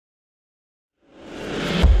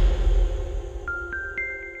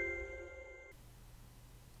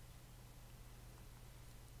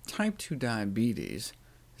type 2 diabetes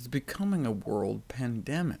is becoming a world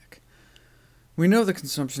pandemic. We know the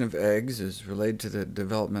consumption of eggs is related to the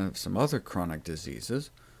development of some other chronic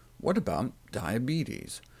diseases. What about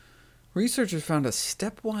diabetes? Researchers found a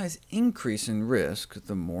stepwise increase in risk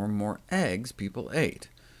the more and more eggs people ate.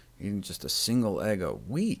 Eating just a single egg a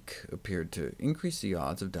week appeared to increase the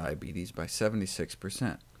odds of diabetes by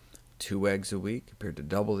 76%. 2 eggs a week appeared to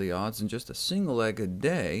double the odds, and just a single egg a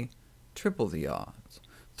day triple the odds.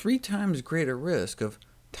 3 times greater risk of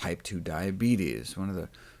type 2 diabetes, one of the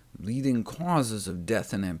leading causes of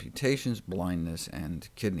death and amputations, blindness, and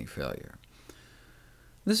kidney failure.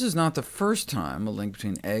 This is not the first time a link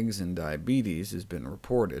between eggs and diabetes has been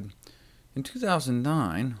reported. In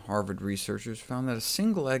 2009, Harvard researchers found that a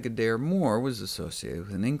single egg a day or more was associated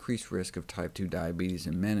with an increased risk of type 2 diabetes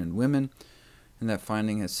in men and women, and that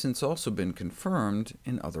finding has since also been confirmed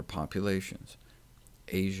in other populations.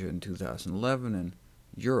 Asia in 2011 and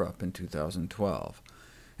Europe in 2012.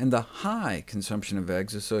 And the high consumption of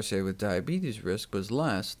eggs associated with diabetes risk was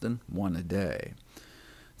less than 1 a day.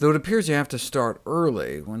 Though it appears you have to start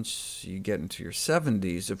early, once you get into your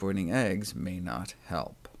 70s, avoiding eggs may not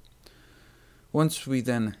help. Once we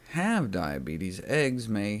then have diabetes, eggs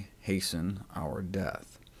may hasten our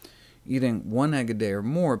death. Eating 1 egg a day or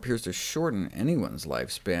more appears to shorten anyone's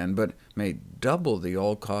lifespan, but may double the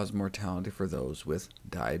all-cause mortality for those with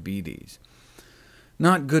diabetes.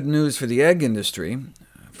 Not good news for the egg industry.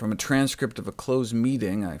 From a transcript of a closed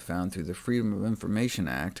meeting I found through the Freedom of Information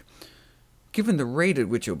Act, given the rate at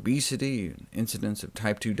which obesity and incidence of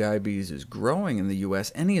type 2 diabetes is growing in the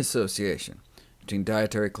U.S., any association between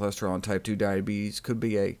dietary cholesterol and type 2 diabetes could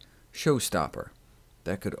be a showstopper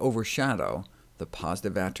that could overshadow the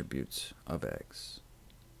positive attributes of eggs.